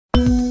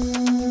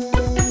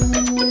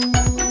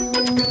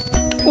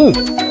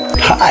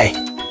Hi,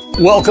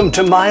 welcome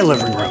to my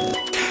living room.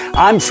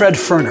 I'm Fred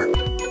Furner,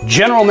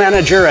 General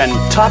Manager and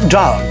top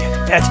dog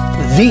at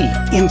the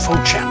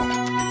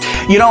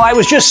InfoChammel. You know, I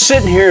was just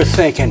sitting here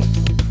thinking,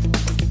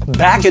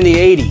 back in the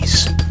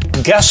 80s,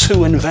 guess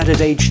who invented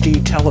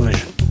HD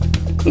television?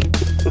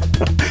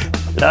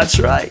 That's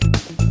right.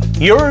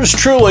 Yours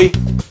truly,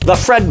 the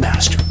Fred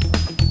Master.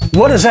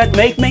 What does that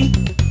make me?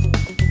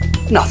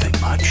 Nothing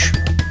much.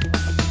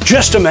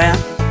 Just a man.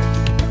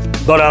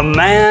 But a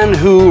man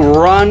who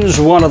runs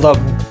one of the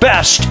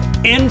best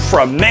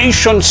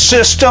information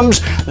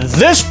systems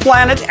this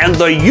planet and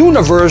the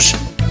universe.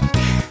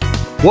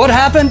 What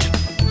happened?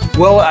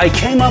 Well, I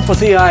came up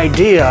with the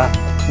idea.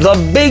 The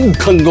big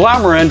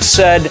conglomerate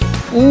said,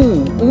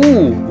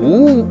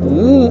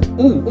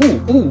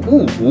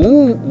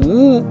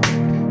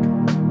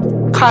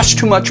 costs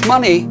too much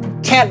money,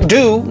 can't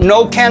do,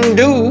 no can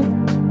do.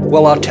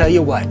 Well, I'll tell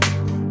you what,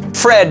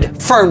 Fred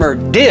Firmer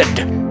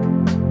did.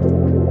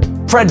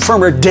 Fred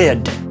Firmer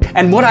did.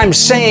 And what I'm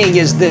saying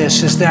is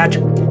this, is that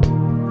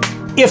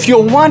if you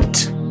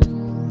want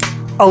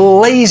a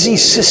lazy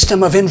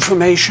system of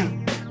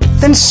information,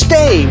 then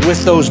stay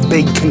with those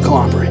big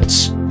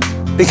conglomerates,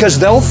 because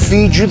they'll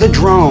feed you the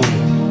drone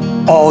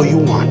all you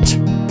want.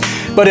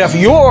 But if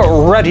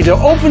you're ready to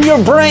open your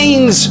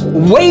brain's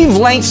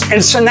wavelengths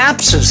and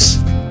synapses,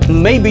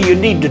 maybe you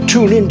need to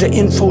tune into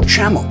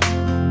InfoChammel.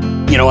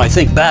 You know, I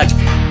think back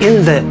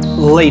in the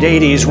late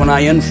 80s when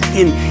I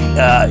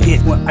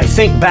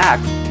think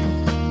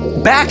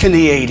back in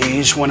the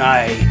 80s when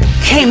I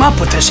came up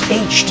with this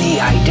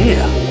HD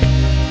idea,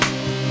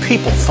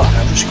 people thought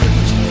I was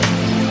crazy.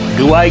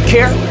 Do I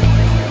care?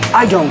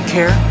 I don't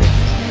care.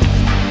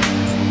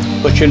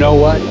 But you know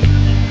what?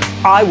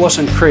 I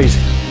wasn't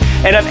crazy.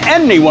 And if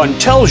anyone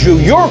tells you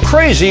you're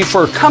crazy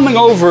for coming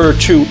over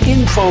to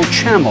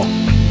InfoChammel,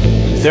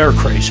 they're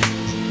crazy.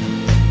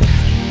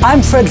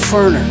 I'm Fred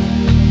Furner.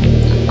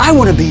 I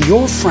want to be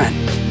your friend.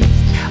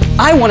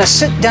 I want to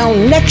sit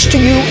down next to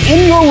you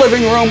in your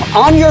living room,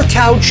 on your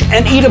couch,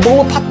 and eat a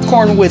bowl of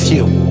popcorn with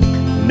you.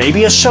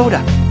 Maybe a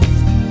soda.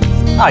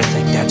 I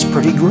think that's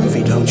pretty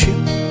groovy, don't you?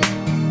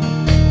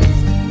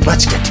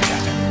 Let's get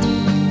together.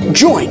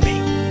 Join me.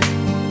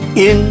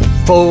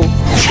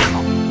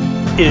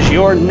 InfoChammel is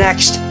your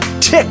next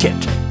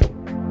ticket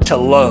to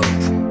love,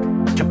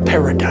 to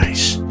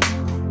paradise.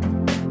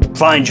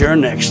 Find your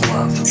next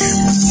love.